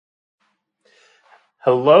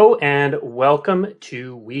Hello and welcome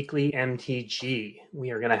to Weekly MTG. We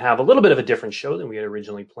are going to have a little bit of a different show than we had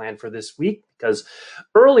originally planned for this week because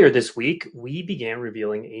earlier this week we began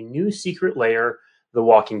revealing a new secret layer, The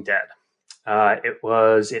Walking Dead.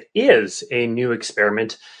 It is a new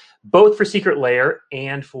experiment, both for Secret Layer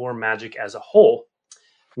and for Magic as a whole.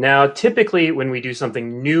 Now, typically, when we do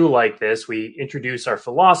something new like this, we introduce our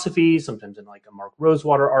philosophy, sometimes in like a Mark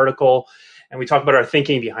Rosewater article, and we talk about our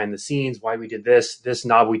thinking behind the scenes, why we did this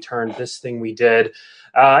knob we turned, this thing we did.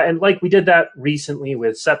 And like we did that recently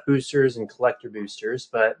with set boosters and collector boosters,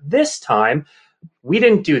 but this time we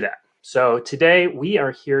didn't do that. So today we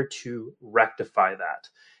are here to rectify that.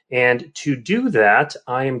 And to do that,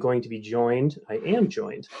 I am joined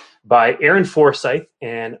by Aaron Forsyth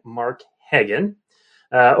and Mark Hagen.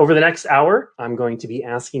 Over the next hour, I'm going to be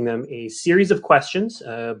asking them a series of questions,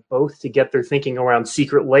 both to get their thinking around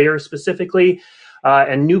Secret Layer specifically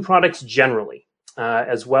and new products generally,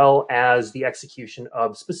 as well as the execution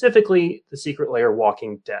of specifically the Secret Layer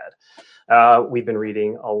Walking Dead. We've been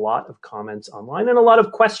reading a lot of comments online and a lot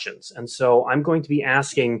of questions. And so I'm going to be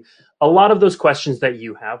asking a lot of those questions that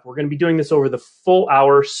you have. We're going to be doing this over the full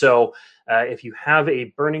hour. So if you have a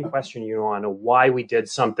burning question, you want to know why we did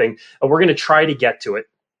something, we're going to try to get to it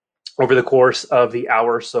over the course of the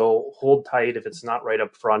hour. So hold tight if it's not right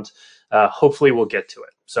up front. Hopefully we'll get to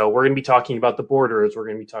it. So we're going to be talking about the borders. We're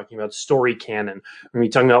going to be talking about story canon. We're going to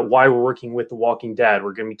be talking about why we're working with The Walking Dead.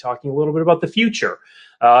 We're going to be talking a little bit about the future.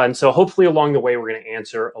 And so hopefully along the way, we're going to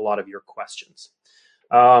answer a lot of your questions.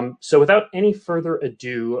 So without any further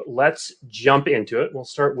ado, let's jump into it. We'll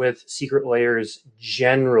start with Secret Layers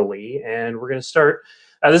generally. And we're going to start,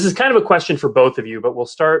 this is kind of a question for both of you, but we'll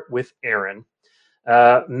start with Aaron.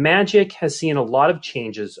 Magic has seen a lot of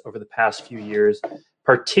changes over the past few years,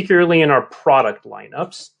 particularly in our product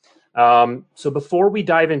lineups. So before we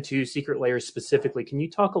dive into Secret Layers specifically, can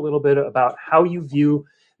you talk a little bit about how you view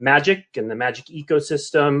Magic and the Magic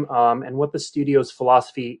ecosystem, and what the studio's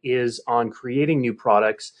philosophy is on creating new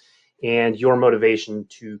products and your motivation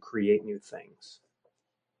to create new things?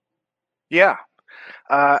 Yeah.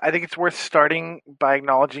 I think it's worth starting by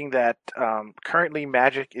acknowledging that currently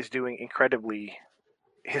Magic is doing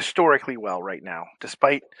historically well right now,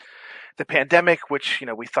 despite the pandemic, which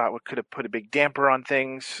we thought could have put a big damper on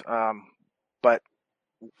things. But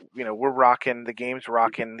we're rocking. The game's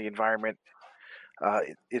rocking. The environment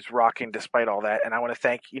is rocking despite all that. And I want to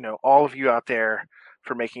thank all of you out there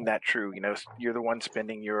for making that true. You're the one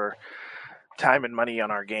spending your time and money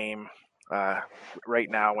on our game right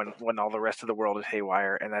now when all the rest of the world is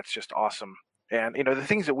haywire, and that's just awesome. And the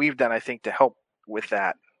things that we've done, I think, to help with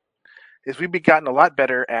that is we've gotten a lot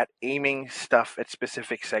better at aiming stuff at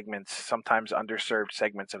specific segments, sometimes underserved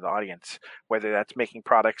segments of the audience, whether that's making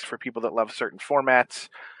products for people that love certain formats,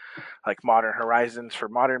 like Modern Horizons for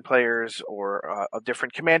modern players, or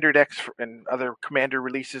different Commander decks and other Commander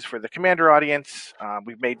releases for the Commander audience.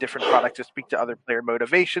 We've made different products to speak to other player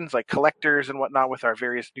motivations, like collectors and whatnot, with our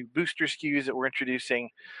various new booster SKUs that we're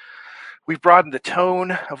introducing. We've broadened the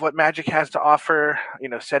tone of what Magic has to offer.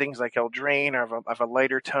 Settings like Eldraine are of a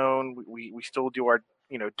lighter tone. We still do our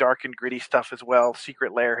dark and gritty stuff as well.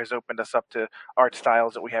 Secret Lair has opened us up to art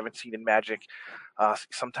styles that we haven't seen in Magic,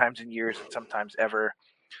 sometimes in years and sometimes ever.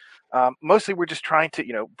 Mostly we're just trying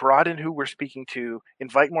to broaden who we're speaking to,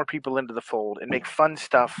 invite more people into the fold, and make fun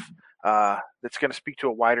stuff that's going to speak to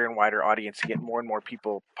a wider and wider audience to get more and more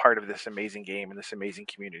people part of this amazing game and this amazing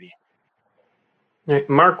community. Right.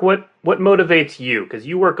 Mark, what motivates you? Because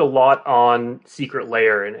you work a lot on Secret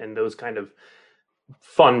Layer and those kind of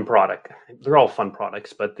fun product. They're all fun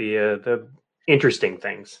products, but the interesting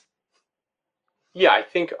things. Yeah, I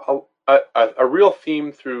think a real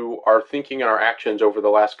theme through our thinking and our actions over the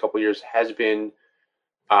last couple of years has been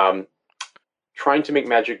trying to make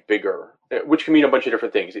Magic bigger, which can mean a bunch of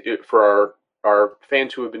different things. For our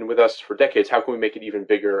fans who have been with us for decades, how can we make it even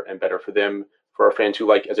bigger and better for them? For our fans who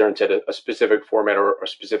like, as Aaron said, a specific format or a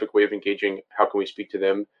specific way of engaging, how can we speak to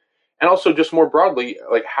them? And also just more broadly,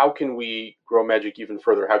 like how can we grow Magic even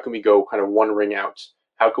further? How can we go kind of one ring out?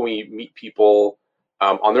 How can we meet people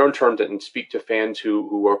on their own terms and speak to fans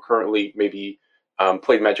who are currently maybe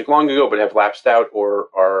played Magic long ago but have lapsed out, or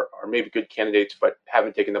are maybe good candidates but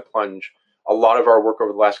haven't taken the plunge? A lot of our work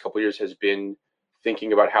over the last couple of years has been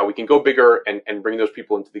thinking about how we can go bigger and bring those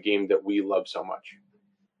people into the game that we love so much.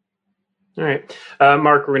 All right.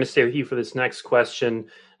 Mark, we're going to stay with you for this next question.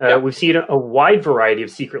 We've seen a wide variety of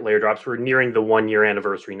Secret Layer drops. We're nearing the 1-year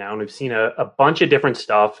anniversary now, and we've seen a bunch of different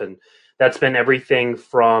stuff. And that's been everything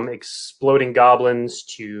from exploding goblins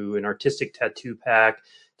to an artistic tattoo pack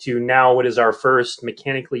to now what is our first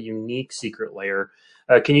mechanically unique Secret Layer.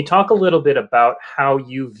 Can you talk a little bit about how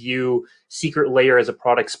you view Secret Lair as a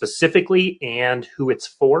product specifically and who it's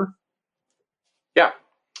for? Yeah,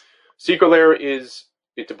 Secret Lair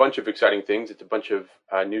it's a bunch of exciting things. It's a bunch of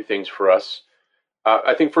new things for us.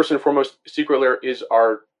 I think first and foremost, Secret Lair is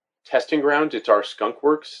our testing ground. It's our skunk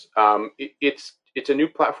works. It's a new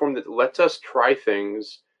platform that lets us try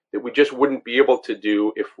things that we just wouldn't be able to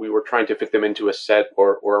do if we were trying to fit them into a set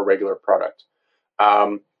or a regular product.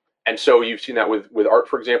 Um, and so you've seen that with art,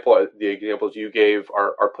 for example. The examples you gave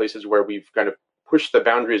are places where we've kind of pushed the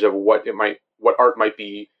boundaries of what art might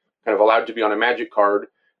be kind of allowed to be on a Magic card.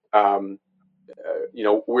 Um,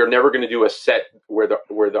 we're never going to do a set where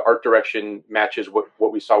the art direction matches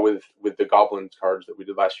what we saw with the goblins cards that we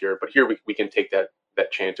did last year. But here we can take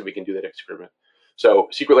that chance and we can do that experiment. So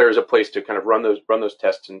Secret Lair is a place to kind of run those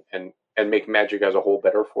tests and make Magic as a whole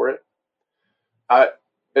better for it. Uh,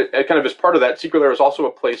 Kind of as part of that, Secret Lair is also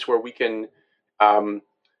a place where um,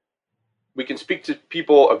 we can speak to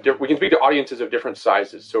we can speak to audiences of different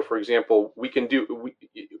sizes. So, for example,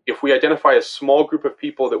 if we identify a small group of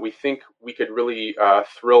people that we think we could really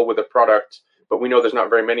thrill with a product, but we know there's not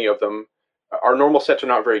very many of them. Our normal sets are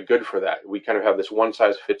not very good for that. We kind of have this one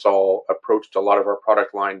size fits all approach to a lot of our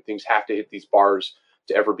product line. Things have to hit these bars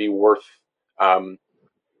to ever be worth um,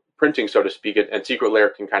 printing, so to speak. And Secret Lair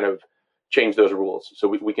can kind of change those rules. So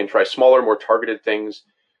we can try smaller, more targeted things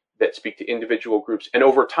that speak to individual groups. And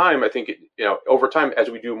over time, I think, over time, as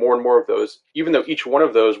we do more and more of those, even though each one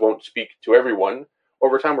of those won't speak to everyone,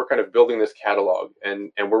 over time, we're kind of building this catalog.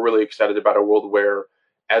 And we're really excited about a world where,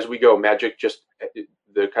 as we go, Magic just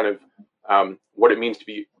the kind of what it means to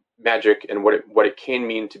be Magic and what it can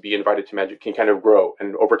mean to be invited to Magic can kind of grow.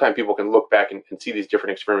 And over time, people can look back and see these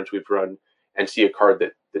different experiments we've run and see a card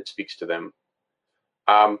that speaks to them.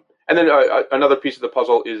 Um, and then another piece of the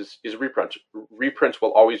puzzle is reprints. Reprints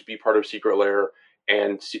will always be part of Secret Lair,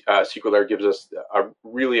 and Secret Lair gives us a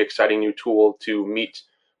really exciting new tool to meet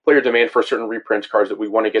player demand for certain reprint cards that we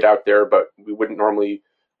want to get out there, but we wouldn't normally.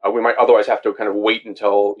 We might otherwise have to kind of wait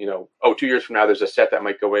until 2 years from now there's a set that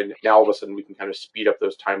might go in. Now all of a sudden we can kind of speed up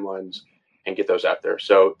those timelines and get those out there.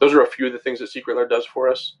 So those are a few of the things that Secret Lair does for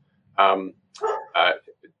us. Um, uh,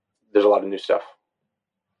 there's a lot of new stuff.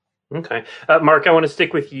 Okay. Mark, I want to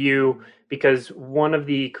stick with you because one of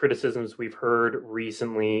the criticisms we've heard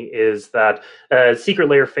recently is that Secret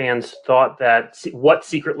Lair fans thought that what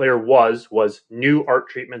Secret Lair was new art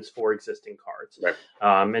treatments for existing cards. Right.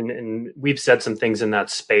 And we've said some things in that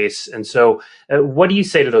space. And so what do you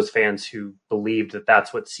say to those fans who believed that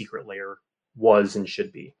that's what Secret Lair was and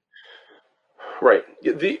should be? Right.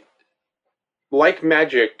 Like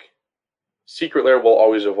Magic, Secret Lair will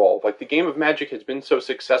always evolve. Like the game of Magic has been so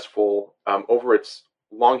successful over its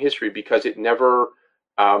long history because it never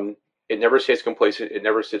stays complacent. It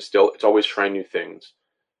never sits still. It's always trying new things.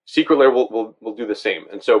 Secret Lair will do the same.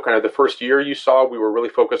 And so, kind of the first year you saw, we were really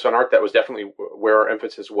focused on art. That was definitely where our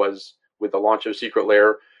emphasis was with the launch of Secret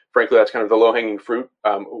Lair. Frankly, that's kind of the low hanging fruit.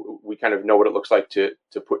 We kind of know what it looks like to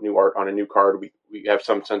put new art on a new card. We have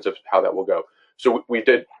some sense of how that will go. So we've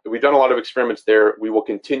done a lot of experiments there. We will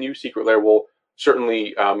continue. Secret Lair will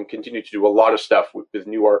certainly continue to do a lot of stuff with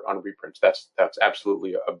new art on reprints. That's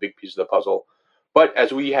absolutely a big piece of the puzzle. But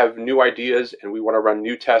as we have new ideas and we want to run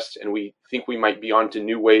new tests and we think we might be onto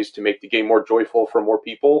new ways to make the game more joyful for more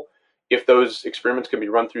people, if those experiments can be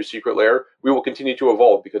run through Secret Lair, we will continue to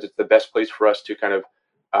evolve because it's the best place for us to kind of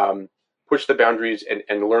push the boundaries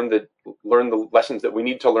and learn the lessons that we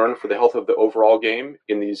need to learn for the health of the overall game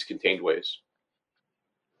in these contained ways.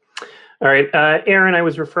 All right, Aaron, I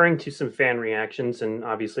was referring to some fan reactions, and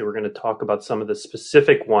obviously we're going to talk about some of the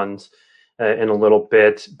specific ones in a little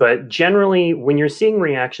bit. But generally, when you're seeing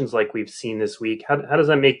reactions like we've seen this week, how does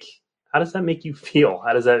that make you feel?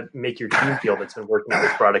 How does that make your team feel that's been working on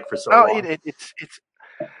this product for so long? It's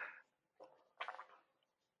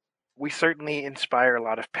we certainly inspire a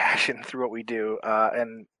lot of passion through what we do,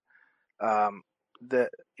 and the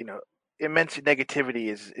immense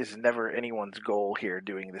negativity is never anyone's goal here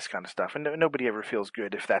doing this kind of stuff, and nobody ever feels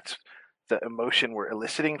good if that's the emotion we're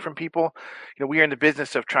eliciting from people. We are in the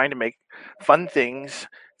business of trying to make fun things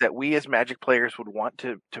that we as Magic players would want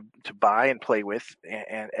to buy and play with,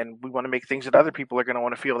 and we want to make things that other people are going to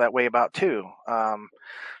want to feel that way about too.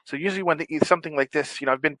 So usually when something like this,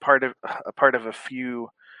 I've been part of a few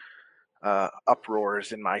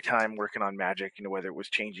uproars in my time working on Magic, whether it was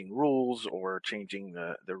changing rules or changing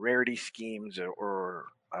the rarity schemes or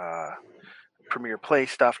Premier Play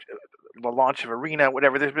stuff, the launch of Arena,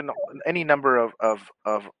 whatever. There's been any number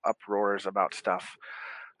of uproars about stuff,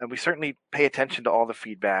 and we certainly pay attention to all the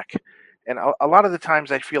feedback. And a lot of the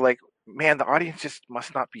times I feel like man, the audience just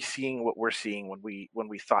must not be seeing what we're seeing when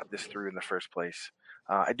we thought this through in the first place.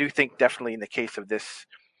 I do think definitely in the case of this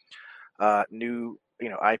new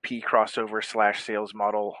IP crossover slash sales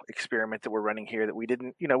model experiment that we're running here, that we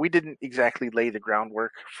didn't exactly lay the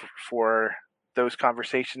groundwork for those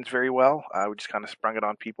conversations very well. We just kind of sprung it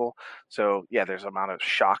on people. So yeah, there's an amount of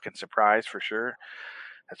shock and surprise for sure.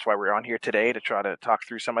 That's why we're on here today, to try to talk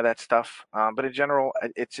through some of that stuff. But in general,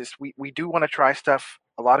 it's just we do want to try stuff.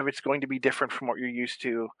 A lot of it's going to be different from what you're used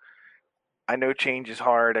to. I know change is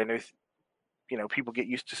hard. I know people get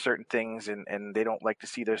used to certain things, and they don't like to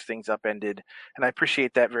see those things upended. And I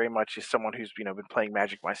appreciate that very much as someone who's been playing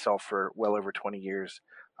Magic myself for well over 20 years.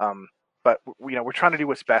 But we're trying to do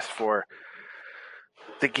what's best for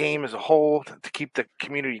the game as a whole, to keep the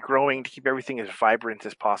community growing, to keep everything as vibrant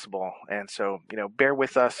as possible. And so, bear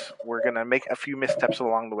with us. We're gonna make a few missteps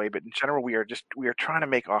along the way, but in general, we are trying to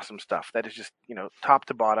make awesome stuff. That is just, top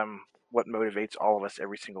to bottom, what motivates all of us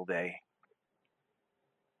every single day.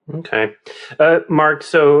 Okay. Mark,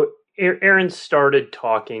 so Aaron started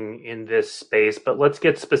talking in this space, but let's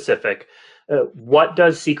get specific. What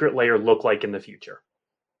does Secret Lair look like in the future?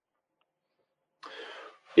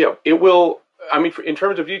 Yeah, it will. I mean, in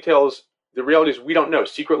terms of details, the reality is we don't know.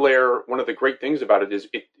 Secret Lair, one of the great things about it is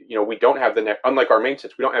we don't have unlike our main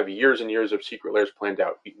sets, we don't have years and years of Secret Lairs planned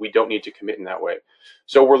out. We don't need to commit in that way.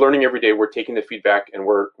 So we're learning every day. We're taking the feedback and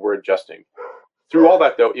we're adjusting. Through all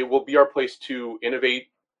that, though, it will be our place to innovate,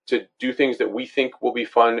 to do things that we think will be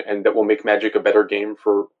fun and that will make Magic a better game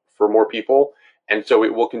for more people. And so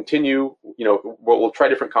it will continue. We'll try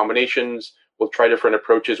different combinations. We'll try different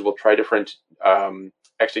approaches. We'll try different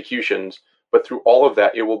executions. But through all of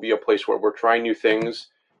that, it will be a place where we're trying new things,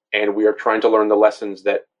 and we are trying to learn the lessons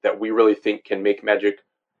that we really think can make Magic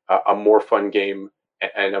a more fun game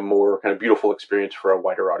and a more kind of beautiful experience for a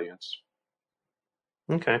wider audience.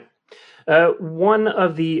 Okay. One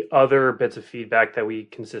of the other bits of feedback that we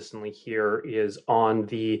consistently hear is on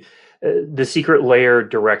the Secret Lair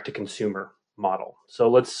direct-to-consumer model. So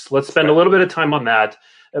let's spend a little bit of time on that.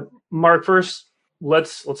 Mark, first,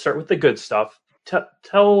 let's start with the good stuff.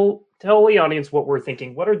 Tell the audience what we're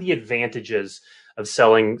thinking. What are the advantages of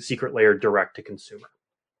selling Secret Lair direct-to-consumer?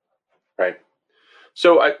 Right.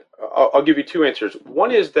 So I'll give you two answers.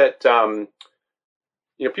 One is that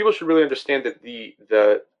people should really understand that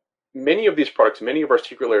the many of these products, many of our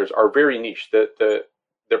Secret Lairs are very niche. The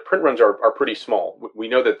print runs are pretty small. We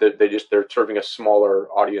know that they're serving a smaller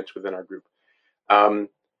audience within our group.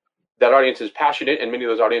 That audience is passionate, and many of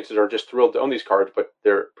those audiences are just thrilled to own these cards, but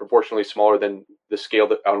they're proportionally smaller than the scale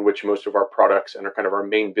on which most of our products and our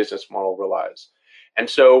main business model relies. And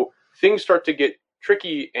so things start to get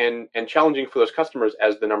tricky and challenging for those customers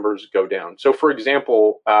as the numbers go down. So, for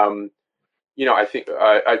example, I think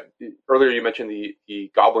earlier you mentioned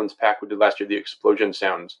the Goblins pack we did last year, the Explosion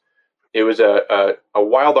Sounds. It was a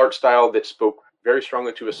wild art style that spoke very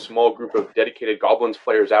strongly to a small group of dedicated Goblins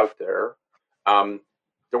players out there.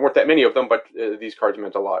 There weren't that many of them, but these cards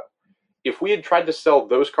meant a lot. If we had tried to sell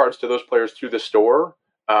those cards to those players through the store,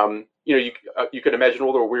 you could imagine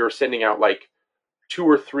where we were sending out like 2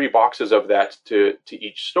 or 3 boxes of that to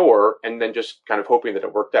each store, and then just kind of hoping that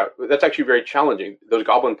it worked out. That's actually very challenging. Those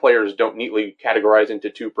Goblin players don't neatly categorize into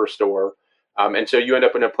 2 per store, and so you end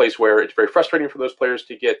up in a place where it's very frustrating for those players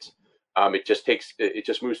to get. It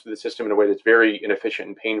just moves through the system in a way that's very inefficient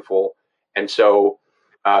and painful. And so,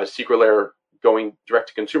 Secret Lair going direct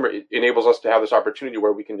to consumer, it enables us to have this opportunity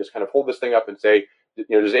where we can just kind of hold this thing up and say,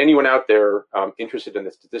 does anyone out there interested in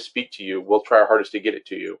this? Does this speak to you? We'll try our hardest to get it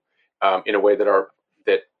to you in a way that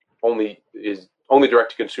only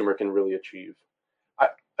direct to consumer can really achieve.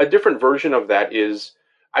 A different version of that is,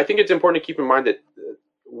 I think it's important to keep in mind that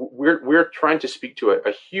we're trying to speak to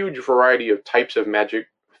a huge variety of types of Magic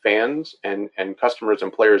fans and customers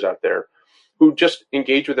and players out there who just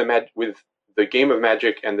engage with the game of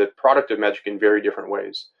Magic and the product of Magic in very different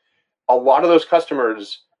ways. A lot of those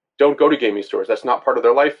customers don't go to gaming stores. That's not part of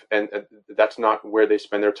their life, and that's not where they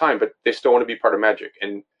spend their time, but they still want to be part of Magic.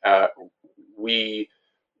 And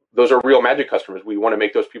those are real Magic customers. We want to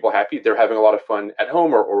make those people happy. They're having a lot of fun at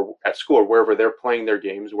home or at school or wherever they're playing their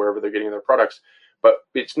games, wherever they're getting their products. But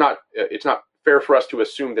it's not fair for us to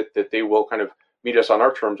assume that they will kind of meet us on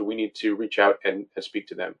our terms. We need to reach out and speak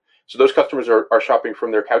to them. So those customers are shopping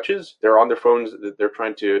from their couches. They're on their phones. They're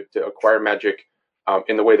trying to acquire Magic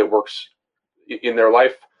in the way that works in their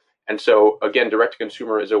life. And so, again, direct to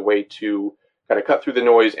consumer is a way to kind of cut through the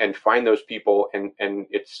noise and find those people. And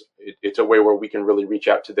it's a way where we can really reach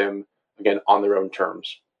out to them, again, on their own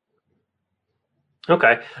terms.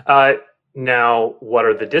 Okay. Now, what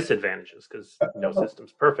are the disadvantages? Because no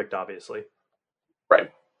system's perfect, obviously.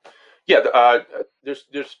 Right. Yeah,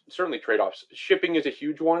 there's certainly trade-offs. Shipping is a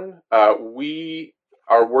huge one. We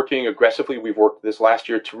are working aggressively. We've worked this last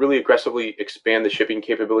year to really aggressively expand the shipping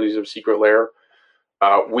capabilities of Secret Lair.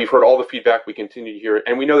 We've heard all the feedback. We continue to hear it,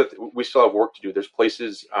 and we know that we still have work to do. There's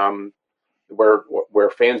places where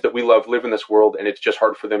fans that we love live in this world, and it's just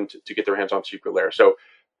hard for them to get their hands on Secret Lair. So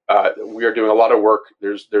we are doing a lot of work.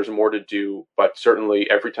 There's more to do, but certainly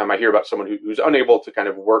every time I hear about someone who's unable to kind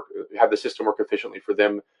of have the system work efficiently for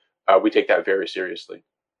them, we take that very seriously.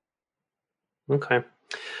 Okay.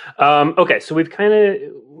 Okay, so we've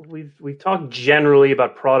talked generally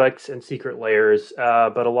about products and Secret Lairs,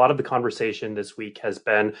 but a lot of the conversation this week has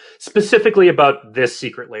been specifically about this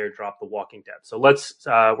Secret Lair drop, The Walking Dead. So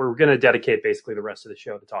we're going to dedicate basically the rest of the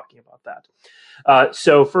show to talking about that.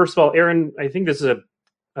 So first of all, Aaron, I think this is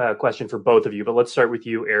a question for both of you, but let's start with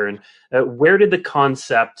you, Aaron. Where did the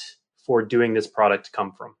concept for doing this product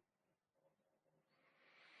come from?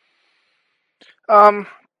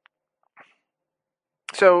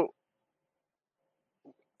 So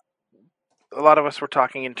a lot of us were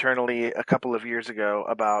talking internally a couple of years ago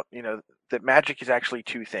about, that Magic is actually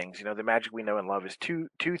two things. The Magic we know and love is two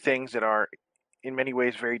things that are in many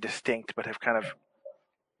ways very distinct, but have kind of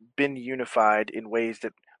been unified in ways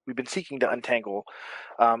that we've been seeking to untangle.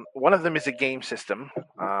 One of them is a game system,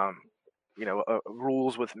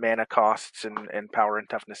 rules with mana costs and power and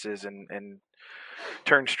toughnesses and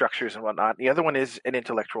turn structures and whatnot. The other one is an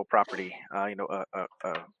intellectual property, a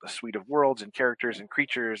suite of worlds and characters and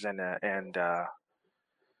creatures and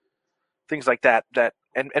things like that.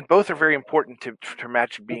 And both are very important to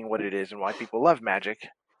Magic being what it is and why people love Magic.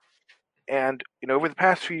 And over the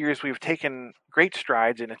past few years, we've taken great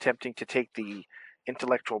strides in attempting to take the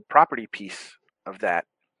intellectual property piece of that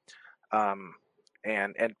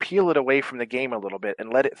and peel it away from the game a little bit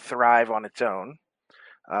and let it thrive on its own.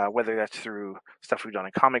 Whether that's through stuff we've done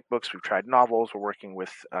in comic books, we've tried novels, we're working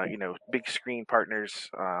with big screen partners.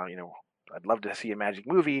 I'd love to see a Magic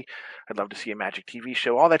movie. I'd love to see a Magic TV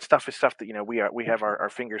show. All that stuff is stuff that we have our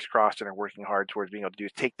fingers crossed and are working hard towards being able to do.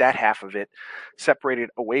 Is take that half of it, separate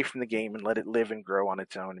it away from the game, and let it live and grow on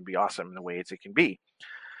its own and be awesome in the ways it can be.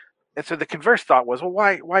 And so the converse thought was, well,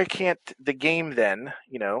 why can't the game then,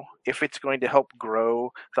 if it's going to help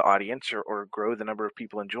grow the audience or grow the number of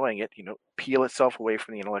people enjoying it, peel itself away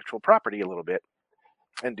from the intellectual property a little bit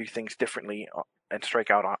and do things differently and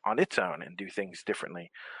strike out on its own and do things differently.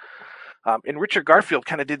 And Richard Garfield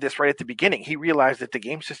kind of did this right at the beginning. He realized that the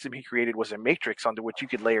game system he created was a matrix onto which you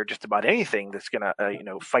could layer just about anything that's going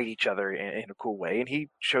to, fight each other in a cool way. And he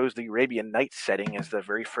chose the Arabian Nights setting as the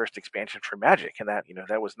very first expansion for Magic, and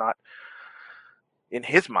that was not, in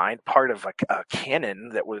his mind, part of a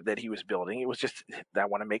canon that he was building. It was just, I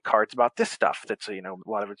want to make cards about this stuff. That's a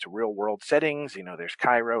lot of it's real world settings. There's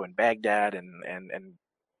Cairo and Baghdad and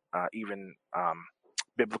even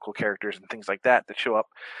biblical characters and things like that show up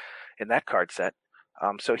in that card set.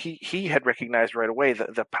 So he had recognized right away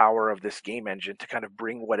the power of this game engine to kind of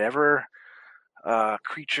bring whatever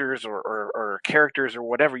creatures or characters or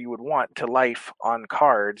whatever you would want to life on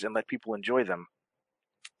cards and let people enjoy them.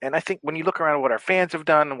 And I think when you look around at what our fans have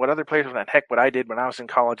done and what other players have done, heck, what I did when I was in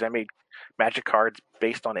college, I made Magic cards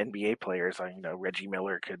based on NBA players. Reggie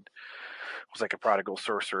Miller was like a prodigal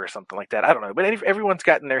sorcerer or something like that. I don't know, but everyone's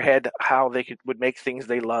got in their head how they would make things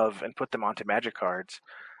they love and put them onto Magic cards.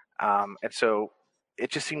 And so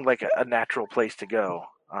it just seemed like a natural place to go.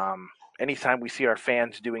 Anytime we see our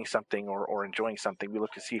fans doing something or enjoying something, we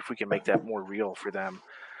look to see if we can make that more real for them.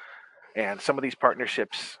 And some of these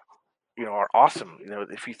partnerships, are awesome.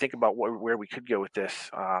 If you think about where we could go with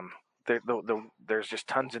this, there's just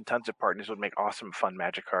tons and tons of partners who would make awesome, fun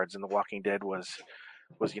Magic cards. And The Walking Dead was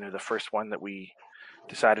the first one that we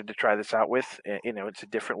decided to try this out with. It's a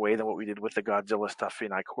different way than what we did with the Godzilla stuff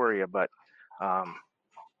in Ikoria, but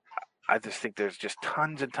I just think there's just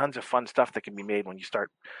tons and tons of fun stuff that can be made when you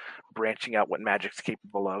start branching out what Magic's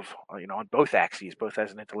capable of, on both axes, both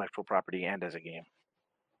as an intellectual property and as a game.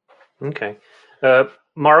 Okay.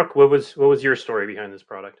 Mark, what was your story behind this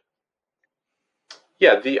product?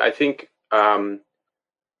 Yeah, I think coming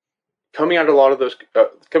out of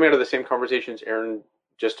the same conversations Aaron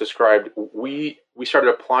just described, we started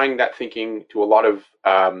applying that thinking to a lot of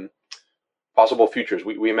possible futures.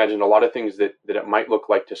 We imagined a lot of things that it might look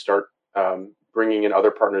like to start bringing in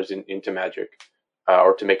other partners into Magic,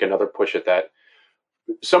 or to make another push at that.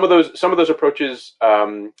 Some of those approaches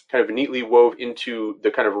kind of neatly wove into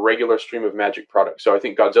the kind of regular stream of Magic products. So I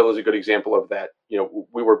think Godzilla is a good example of that.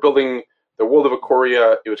 We were building the world of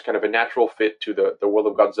Ikoria. It was kind of a natural fit to the world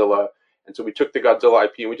of Godzilla, and so we took the Godzilla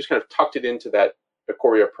IP and we just kind of tucked it into that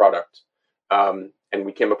Ikoria product. and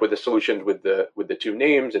we came up with a solution with the two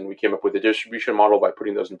names, and we came up with a distribution model by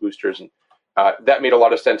putting those in boosters, and that made a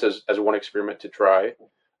lot of sense as one experiment to try.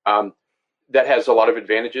 Um, that has a lot of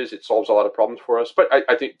advantages. It solves a lot of problems for us. But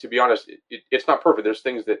I think, to be honest, it's not perfect. There's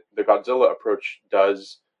things that the Godzilla approach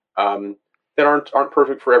does that aren't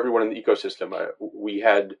perfect for everyone in the ecosystem. We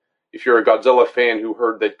had, if you're a Godzilla fan who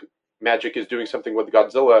heard that Magic is doing something with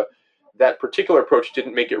Godzilla, that particular approach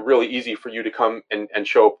didn't make it really easy for you to come and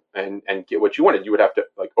show up and get what you wanted. You would have to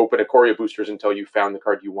like open Ikoria boosters until you found the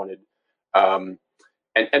card you wanted. Um,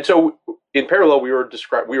 and so in parallel, we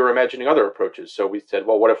were imagining other approaches. So we said,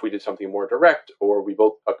 well, what if we did something more direct, or we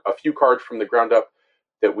built a few cards from the ground up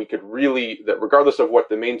that we could really, that regardless of what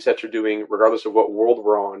the main sets are doing, regardless of what world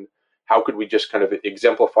we're on, how could we just kind of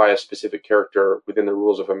exemplify a specific character within the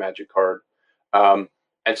rules of a Magic card?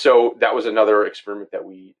 And so that was another experiment that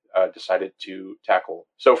we decided to tackle.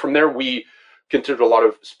 So from there, we considered a lot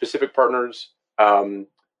of specific partners.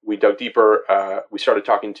 We dug deeper. We started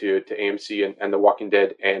talking to AMC and The Walking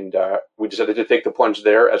Dead, and we decided to take the plunge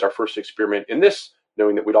there as our first experiment in this,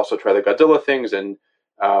 knowing that we'd also try the Godzilla things, and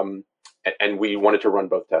we wanted to run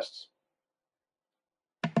both tests.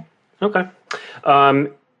 Okay.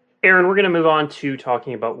 Aaron, we're going to move on to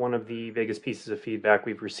talking about one of the biggest pieces of feedback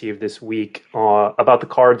we've received this week about the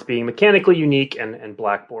cards being mechanically unique and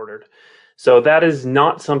black bordered. So that is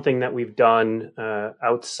not something that we've done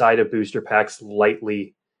outside of booster packs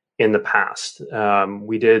lightly in the past.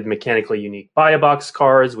 We did mechanically unique buy a box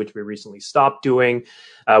cards, which we recently stopped doing.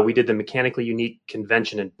 We did the mechanically unique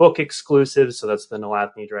convention and book exclusives. So that's the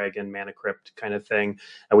Nalathni Dragon, Mana Crypt kind of thing.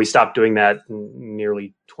 And we stopped doing that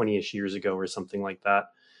nearly 20-ish years ago or something like that.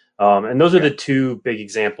 And those are the two big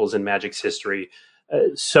examples in Magic's history.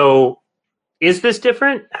 So is this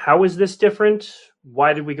different? How is this different?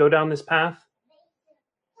 Why did we go down this path?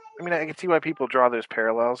 I mean, I can see why people draw those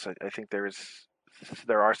parallels. I think there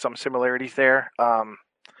are some similarities there. The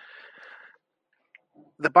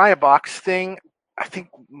buy a box thing, I think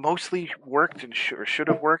mostly worked and should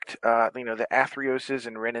have worked. The Athreoses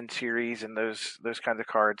and Renin series and those kinds of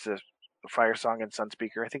cards, the Fire Song and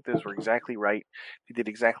Sunspeaker, I think those were exactly right. They did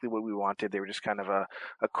exactly what we wanted. They were just kind of a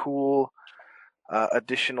cool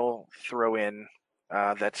additional throw in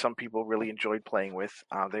that some people really enjoyed playing with.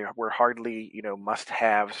 They were hardly,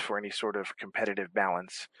 must-haves for any sort of competitive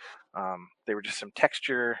balance. They were just some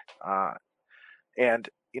texture, and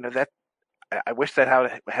that I wish that how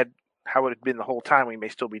it had been the whole time. We may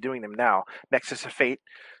still be doing them now. Nexus of Fate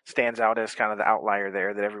stands out as kind of the outlier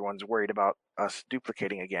there that everyone's worried about us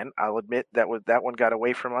duplicating again. I'll admit that one got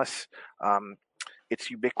away from us. Its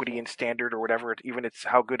ubiquity in standard or whatever, even it's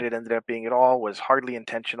how good it ended up being at all, was hardly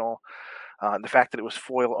intentional. The fact that it was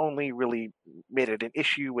foil only really made it an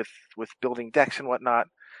issue with building decks and whatnot.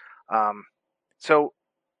 So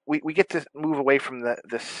we get to move away from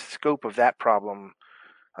the scope of that problem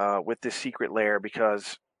with this secret layer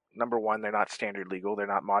because, number one, they're not standard legal, they're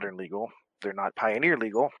not modern legal, they're not pioneer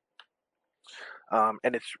legal.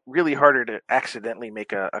 And it's really harder to accidentally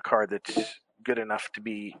make a card that's good enough to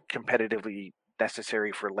be competitively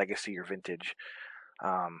necessary for legacy or vintage.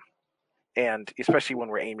 And especially when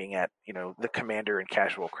we're aiming at the commander and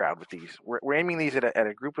casual crowd with these, we're aiming these at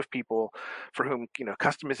a group of people for whom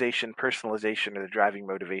customization, personalization are the driving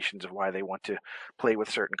motivations of why they want to play with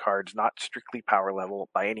certain cards, not strictly power level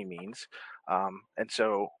by any means. And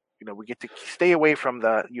so we get to stay away from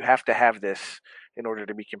the you have to have this in order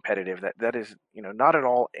to be competitive. That is not at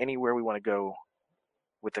all anywhere we want to go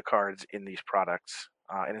with the cards in these products.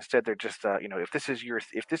 And instead they're just if this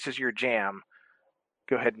is your jam,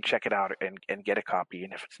 go ahead and check it out and get a copy.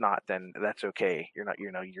 And if it's not, then that's okay. You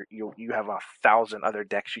have 1,000 other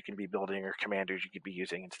decks you can be building or commanders you could be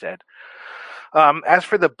using instead. As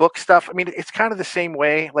for the book stuff, I mean, it's kind of the same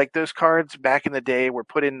way. Like those cards back in the day were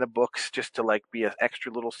put in the books just to like be an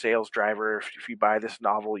extra little sales driver. If you buy this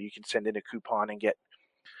novel, you can send in a coupon and get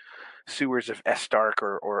Sewers of Estark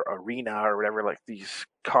or Arena or whatever, like these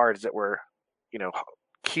cards that were,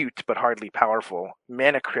 cute but hardly powerful.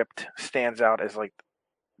 Mana Crypt stands out as like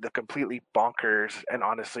the completely bonkers, and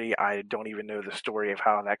honestly, I don't even know the story of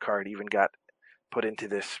how that card even got put into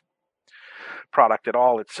this product at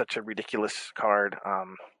all. It's such a ridiculous card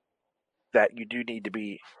that you do need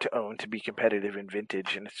to own to be competitive in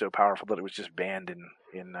vintage, and it's so powerful that it was just banned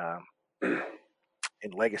in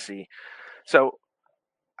Legacy. So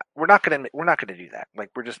we're not gonna do that. Like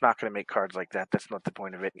we're just not gonna make cards like that. That's not the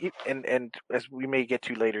point of it. And as we may get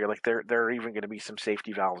to later, like there are even going to be some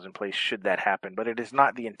safety valves in place should that happen. But it is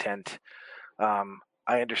not the intent. I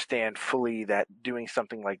understand fully that doing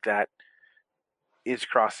something like that is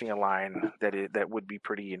crossing a line that would be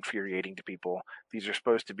pretty infuriating to people. These are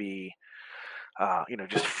supposed to be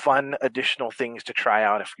just fun additional things to try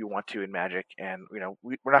out if you want to in Magic. And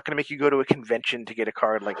we're not going to make you go to a convention to get a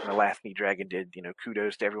card like Nalathni Dragon did.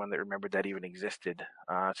 Kudos to everyone that remembered that even existed.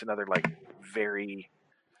 It's another very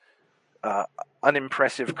uh,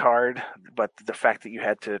 unimpressive card, but the fact that you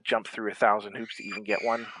had to jump through 1,000 hoops to even get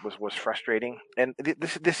one was frustrating. And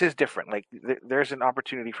this is different. There's an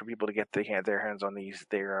opportunity for people to get their hands on these.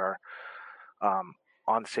 They are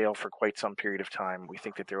on sale for quite some period of time. We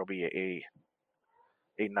think that there will be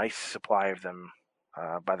a nice supply of them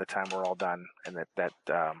by the time we're all done, and that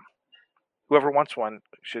whoever wants one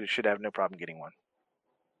should have no problem getting one.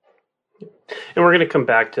 And we're going to come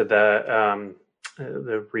back to the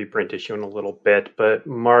reprint issue in a little bit, but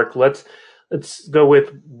Mark, let's go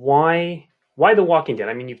with why The Walking Dead.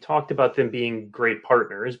 I mean, you've talked about them being great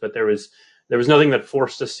partners, but there was nothing that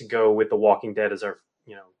forced us to go with The Walking Dead as our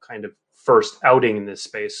kind of first outing in this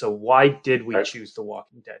space. So why did we choose The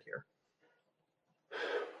Walking Dead here?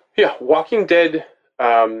 Yeah, Walking Dead.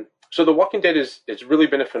 So The Walking Dead it's really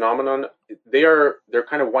been a phenomenon. They're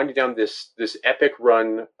kind of winding down this epic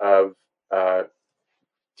run of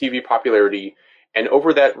TV popularity, and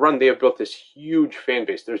over that run, they have built this huge fan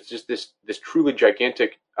base. There's just this truly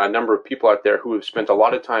gigantic number of people out there who have spent a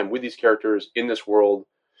lot of time with these characters in this world,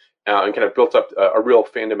 and kind of built up a real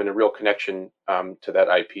fandom and a real connection to that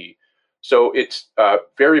IP. So it's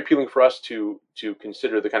very appealing for us to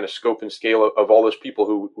consider the kind of scope and scale of all those people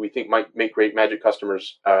who we think might make great Magic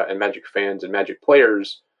customers and Magic fans and Magic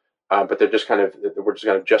players, but we're just kind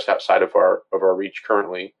of just outside of our reach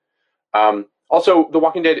currently. Also, The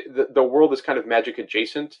Walking Dead, the world is kind of Magic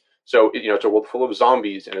adjacent, so it's a world full of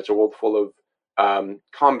zombies and it's a world full of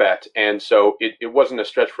combat, and so it wasn't a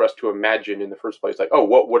stretch for us to imagine in the first place, like, oh,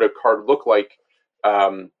 what would a card look like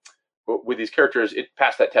with these characters. It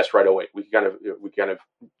passed that test right away. We kind of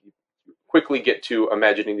quickly get to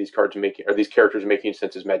imagining these characters making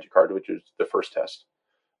sense as Magic cards, which is the first test.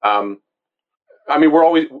 I mean,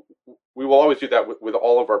 we will always do that with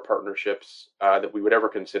all of our partnerships that we would ever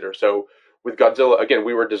consider. So with Godzilla, again,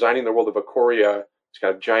 we were designing the world of Ikoria, this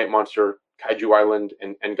kind of giant monster, Kaiju Island,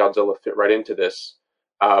 and Godzilla fit right into this.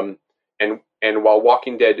 And while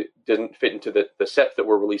Walking Dead doesn't fit into the set that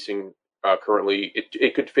we're releasing currently,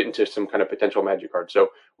 it could fit into some kind of potential Magic card. So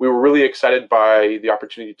we were really excited by the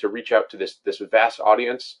opportunity to reach out to this vast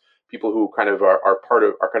audience, people who kind of are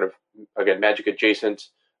kind of, again, Magic adjacent.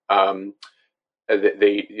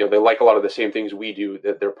 They like a lot of the same things we do.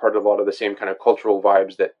 That they're part of a lot of the same kind of cultural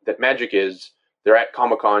vibes that Magic is. They're at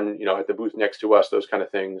Comic-Con, at the booth next to us, those kind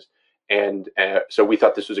of things. And so we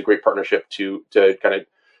thought this was a great partnership to kind of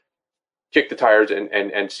kick the tires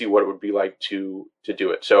and see what it would be like to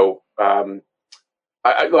do it. So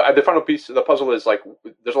the final piece of the puzzle is, like,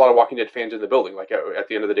 there's a lot of Walking Dead fans in the building. Like, at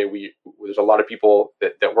the end of the day, there's a lot of people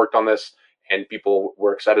that worked on this, and people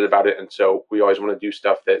were excited about it. And so we always want to do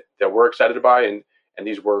stuff that we're excited by. And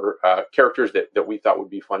these were characters that we thought would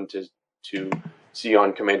be fun to see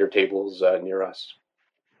on Commander tables near us.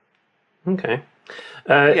 Okay.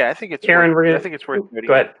 Yeah, I think it's Aaron. I think it's worth noting.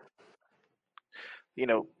 Go ahead.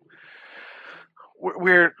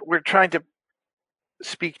 We're trying to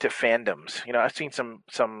speak to fandoms. I've seen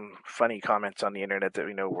some funny comments on the internet that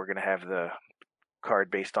we're going to have the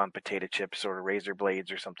card based on potato chips or razor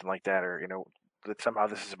blades or something like that, or that somehow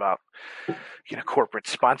this is about corporate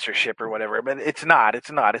sponsorship or whatever. But it's not. It's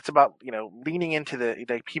about leaning into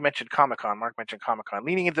like he mentioned Comic-Con. Mark mentioned Comic-Con.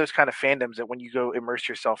 Leaning into those kind of fandoms that when you go immerse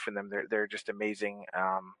yourself in them, they're just amazing.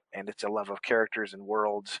 And it's a love of characters and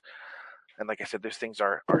worlds. And like I said, those things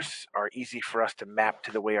are easy for us to map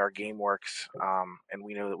to the way our game works, and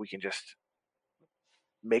we know that we can just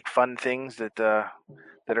make fun things that are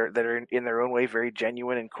in their own way very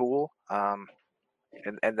genuine and cool.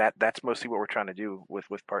 And that's mostly what we're trying to do with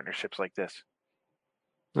partnerships like this.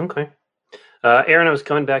 Okay, Aaron, I was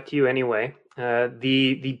coming back to you anyway.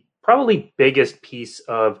 The probably biggest piece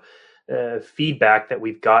of feedback that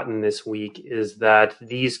we've gotten this week is that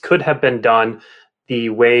these could have been done the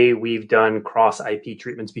way we've done cross IP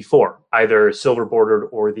treatments before, either silver bordered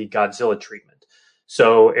or the Godzilla treatment.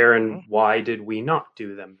 So, Aaron, why did we not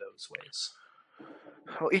do them those ways?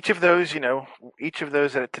 Well, each of those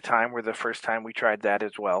at the time were the first time we tried that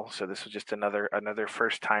as well. So this was just another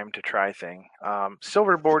first time to try thing.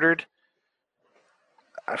 Silver bordered.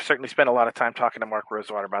 I've certainly spent a lot of time talking to Mark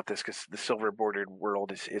Rosewater about this because the silver bordered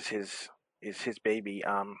world is his baby.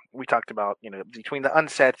 We talked about between the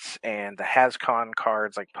unsets and the HasCon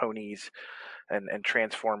cards like ponies and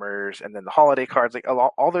Transformers, and then the holiday cards, like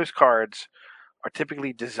all those cards are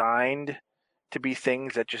typically designed to be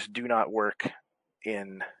things that just do not work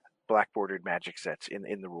in black bordered Magic sets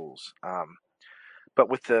in the rules. But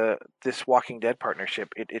with this Walking Dead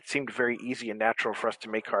partnership, it seemed very easy and natural for us to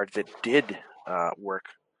make cards that did work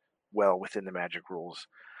well within the Magic rules.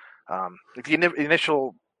 Like the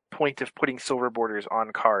initial point of putting silver borders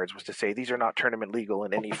on cards was to say these are not tournament legal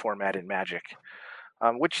in any format in Magic,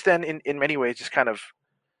 which then in many ways just kind of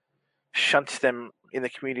shunts them in the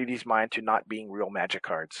community's mind to not being real Magic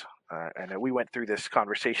cards. And we went through this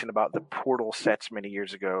conversation about the Portal sets many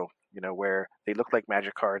years ago, where they looked like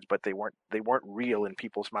Magic cards, but they weren't real in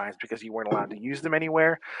people's minds because you weren't allowed to use them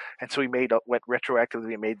anywhere. And so we went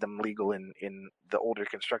retroactively made them legal in the older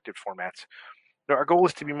constructed formats. Our goal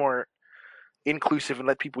is to be more inclusive and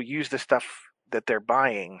let people use the stuff that they're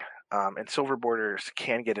buying. And silver borders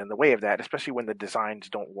can get in the way of that, especially when the designs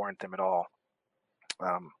don't warrant them at all.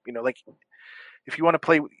 Like if you want to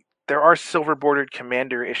play, there are silver bordered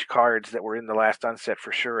commander-ish cards that were in the last unset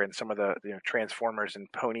for sure, and some of the Transformers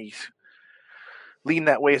and ponies lean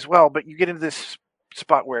that way as well. But you get into this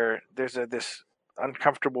spot where there's this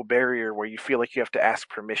uncomfortable barrier where you feel like you have to ask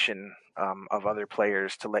permission of other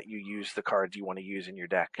players to let you use the cards you want to use in your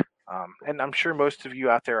deck. And I'm sure most of you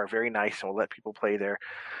out there are very nice and will let people play their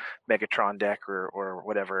Megatron deck or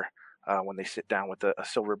whatever when they sit down with a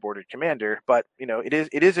silver bordered commander. But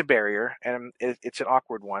it is a barrier, and it's an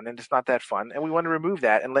awkward one, and it's not that fun. And we want to remove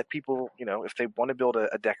that and let people, if they want to build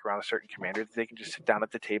a deck around a certain commander, they can just sit down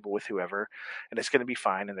at the table with whoever, and it's going to be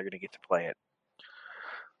fine, and they're going to get to play it.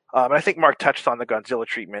 And I think Mark touched on the Godzilla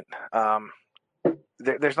treatment.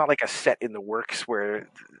 There's not like a set in the works where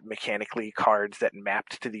mechanically cards that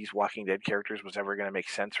mapped to these Walking Dead characters was ever going to make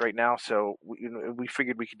sense right now. So we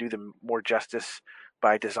figured we could do them more justice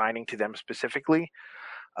by designing to them specifically.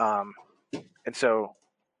 And so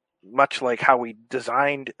much like how we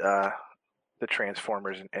designed the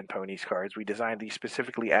Transformers and Ponies cards, we designed these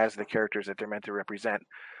specifically as the characters that they're meant to represent.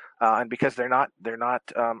 And because they're not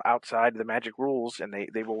outside the Magic rules, and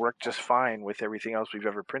they will work just fine with everything else we've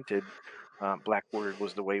ever printed, Blackboard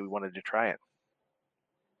was the way we wanted to try it.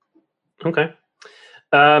 Okay.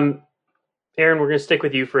 Aaron, we're going to stick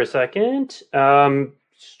with you for a second.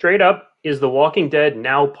 Straight up, is The Walking Dead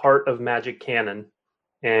now part of Magic canon?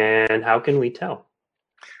 And how can we tell?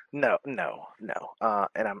 No. And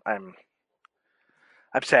I'm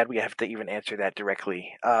sad we have to even answer that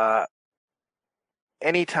directly.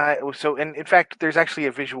 Anytime, so in fact, there's actually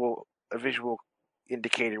a visual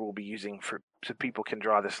indicator we'll be using so people can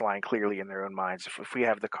draw this line clearly in their own minds. If we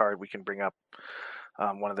have the card, we can bring up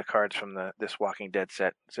one of the cards from this Walking Dead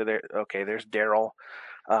set. So there's Daryl,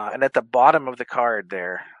 and at the bottom of the card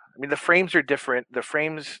there, I mean the frames are different. The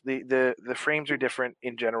frames are different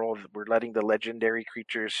in general. We're letting the legendary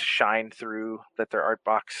creatures shine through. Let their art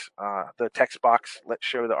box, the text box, let's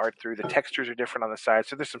show the art through. The textures are different on the side,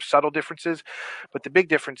 so there's some subtle differences. But the big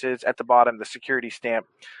difference is at the bottom, the security stamp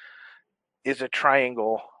is a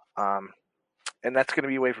triangle. And that's going to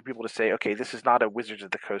be a way for people to say, okay, this is not a Wizards of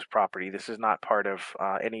the Coast property. This is not part of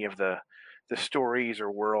any of the stories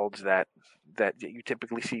or worlds that you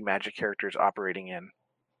typically see Magic characters operating in.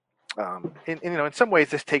 In some ways,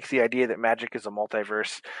 this takes the idea that Magic is a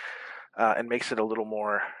multiverse and makes it a little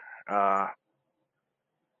more of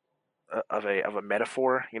a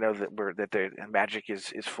metaphor. That Magic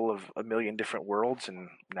is full of a million different worlds, and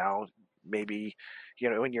now maybe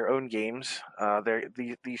in your own games,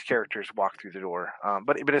 these characters walk through the door.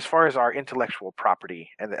 But as far as our intellectual property,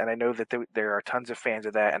 and I know that there are tons of fans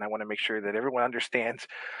of that, and I want to make sure that everyone understands.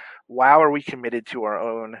 Wow, are we committed to our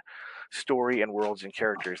own story and worlds and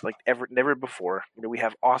characters like never before? We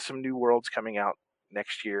have awesome new worlds coming out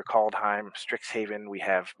next year: Kaldheim, Strixhaven.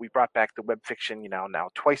 We brought back the web fiction, now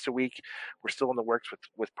twice a week. We're still in the works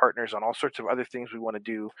with partners on all sorts of other things we want to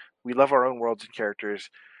do. We love our own worlds and characters.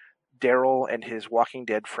 Daryl and his Walking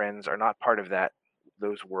Dead friends are not part of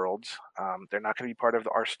those worlds. They're not going to be part of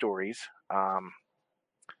our stories.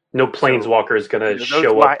 No Planeswalker is going to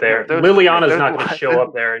show up there. Liliana's not going to show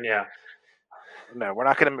up there, and yeah. No, we're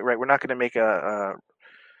not going to. Right, we're not going to make a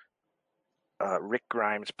Rick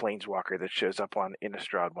Grimes Planeswalker that shows up on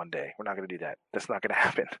Innistrad one day. We're not going to do that. That's not going to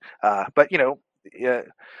happen. But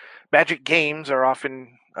Magic games are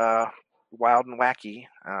often wild and wacky,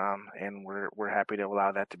 and we're happy to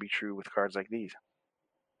allow that to be true with cards like these.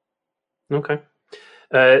 Okay.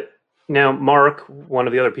 Now, Mark, one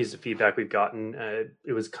of the other pieces of feedback we've gotten,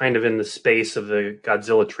 it was kind of in the space of the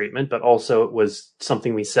Godzilla treatment, but also it was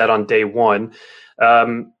something we said on day one.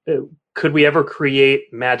 Could we ever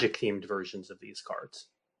create Magic-themed versions of these cards?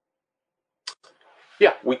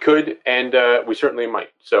 Yeah, we could, and we certainly might.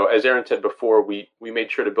 So as Aaron said before, we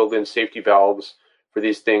made sure to build in safety valves for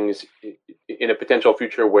these things in a potential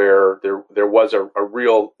future where there was a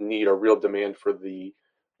real need, a real demand for the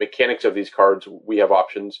mechanics of these cards, we have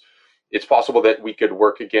options. It's possible that we could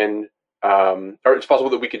work again, or it's possible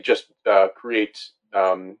that we could just create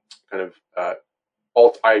kind of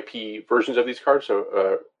alt IP versions of these cards.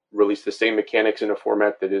 So release the same mechanics in a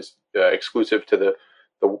format that is exclusive to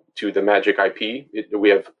the Magic IP. We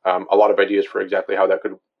have a lot of ideas for exactly how that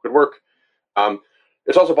could work.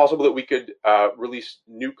 It's also possible that we could release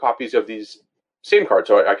new copies of these same cards.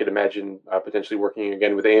 So I could imagine potentially working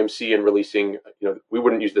again with AMC and releasing. We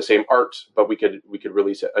wouldn't use the same art, but we could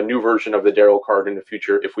release a new version of the Daryl card in the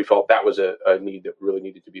future if we felt that was a need that really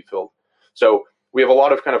needed to be filled. So we have a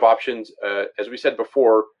lot of kind of options. As we said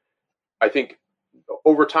before, I think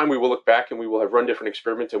over time we will look back and we will have run different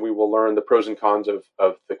experiments and we will learn the pros and cons of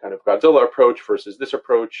the kind of Godzilla approach versus this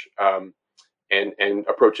approach, and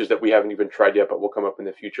approaches that we haven't even tried yet but will come up in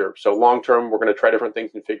the future. So long term, we're going to try different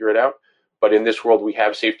things and figure it out. But in this world, we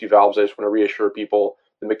have safety valves. I just want to reassure people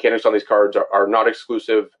the mechanics on these cards are not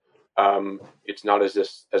exclusive. It's not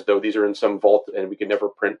as though these are in some vault and we can never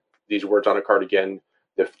print these words on a card again.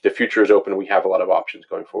 The future is open. We have a lot of options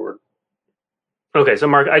going forward. Okay, so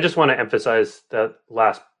Mark, I just want to emphasize that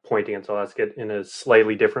last point again, so I'll ask it in a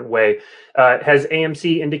slightly different way. Has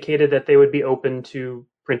AMC indicated that they would be open to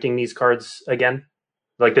printing these cards again?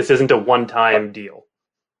 Like, this isn't a one-time deal.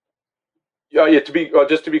 Yeah.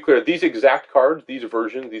 Just to be clear, these exact cards, these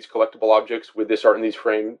versions, these collectible objects with this art and these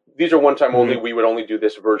frame, these are one time only. We would only do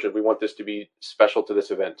this version. We want this to be special to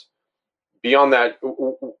this event. Beyond that,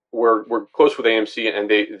 we're close with AMC, and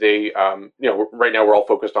they right now we're all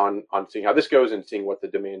focused on seeing how this goes and seeing what the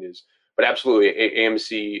demand is. But absolutely,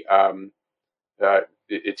 AMC.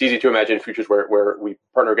 It's easy to imagine futures where we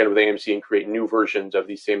partner again with AMC and create new versions of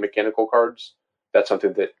these same mechanical cards. That's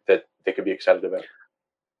something that they could be excited about.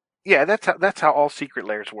 Yeah, that's how all Secret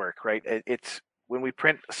Lairs work, right? It's when we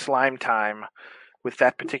print Slime Time with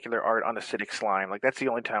that particular art on acidic slime, like that's the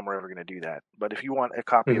only time we're ever going to do that. But if you want a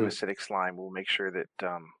copy of acidic slime, we'll make sure that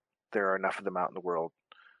there are enough of them out in the world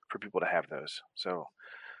for people to have those. So,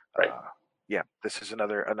 right. Yeah, this is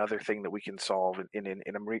another thing that we can solve in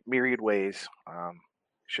a myriad ways,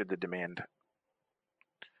 should the demand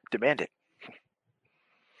it.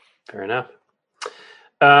 Fair enough.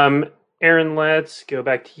 Aaron, let's go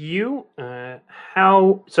back to you.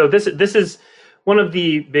 So this is one of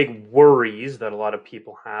the big worries that a lot of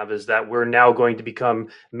people have, is that we're now going to become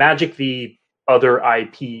Magic the other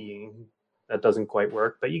IP. That doesn't quite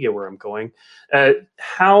work, but you get where I'm going.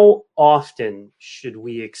 How often should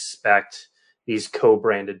we expect these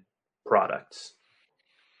co-branded products?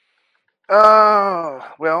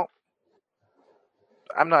 Well,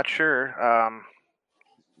 I'm not sure.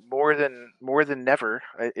 More than never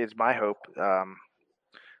is my hope.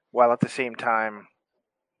 While at the same time,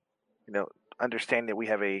 understand that we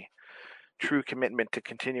have a true commitment to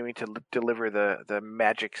continuing to deliver the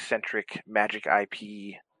Magic-centric Magic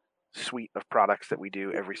IP suite of products that we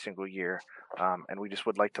do every single year, and we just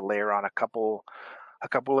would like to layer on a couple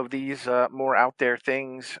of these more out there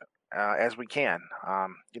things as we can.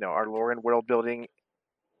 Our lore and world building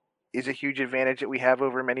is a huge advantage that we have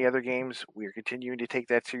over many other games. We are continuing to take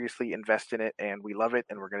that seriously, invest in it, and we love it,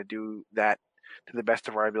 and we're going to do that to the best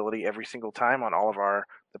of our ability every single time on all of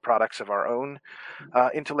the products of our own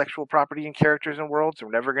intellectual property and characters and worlds.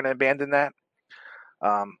 We're never going to abandon that.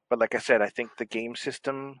 But like I said, I think the game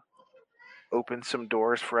system opens some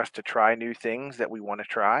doors for us to try new things that we want to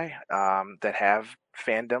try, that have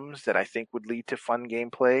fandoms that I think would lead to fun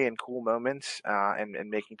gameplay and cool moments, and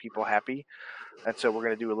making people happy. And so we're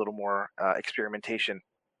going to do a little more experimentation.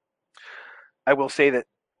 I will say that,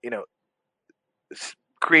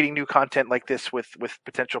 creating new content like this with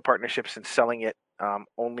potential partnerships and selling it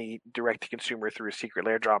only direct to consumer through a Secret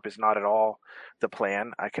Lair drop is not at all the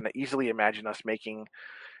plan. I can easily imagine us making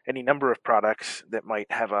any number of products that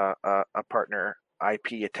might have a partner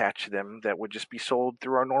IP attached to them that would just be sold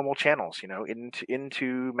through our normal channels,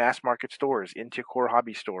 into mass market stores, into core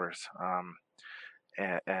hobby stores,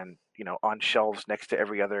 and on shelves next to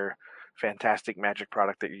every other fantastic Magic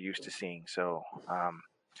product that you're used to seeing. So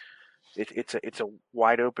it's a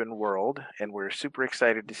wide open world, and we're super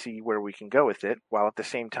excited to see where we can go with it, while at the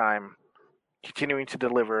same time continuing to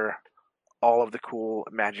deliver all of the cool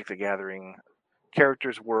Magic the Gathering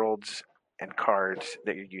characters, worlds, and cards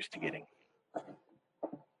that you're used to getting.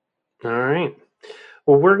 All right.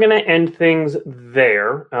 Well, we're going to end things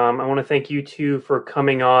there. I want to thank you two for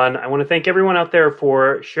coming on. I want to thank everyone out there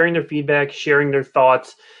for sharing their feedback, sharing their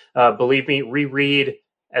thoughts. Believe me, reread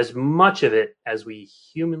as much of it as we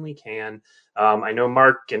humanly can. I know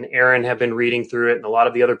Mark and Aaron have been reading through it, and a lot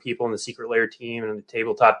of the other people in the Secret Lair team and the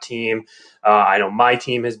tabletop team. I know my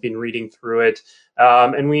team has been reading through it.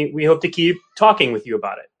 And we hope to keep talking with you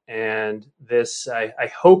about it. And this,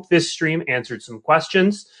 I hope this stream answered some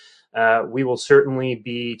questions. We will certainly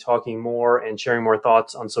be talking more and sharing more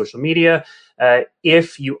thoughts on social media.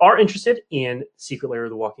 If you are interested in Secret Lair of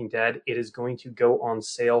the Walking Dead, it is going to go on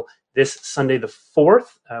sale this Sunday the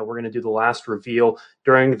 4th. We're going to do the last reveal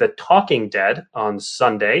during the Talking Dead on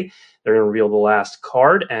Sunday. They're going to reveal the last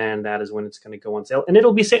card, and that is when it's going to go on sale. And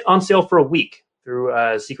it'll be on sale for a week through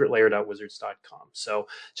secretlair.wizards.com. So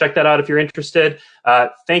check that out if you're interested.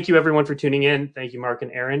 Thank you, everyone, for tuning in. Thank you, Mark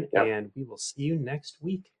and Aaron, and we will see you next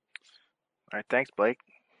week. All right, thanks, Blake.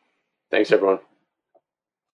 Thanks, everyone.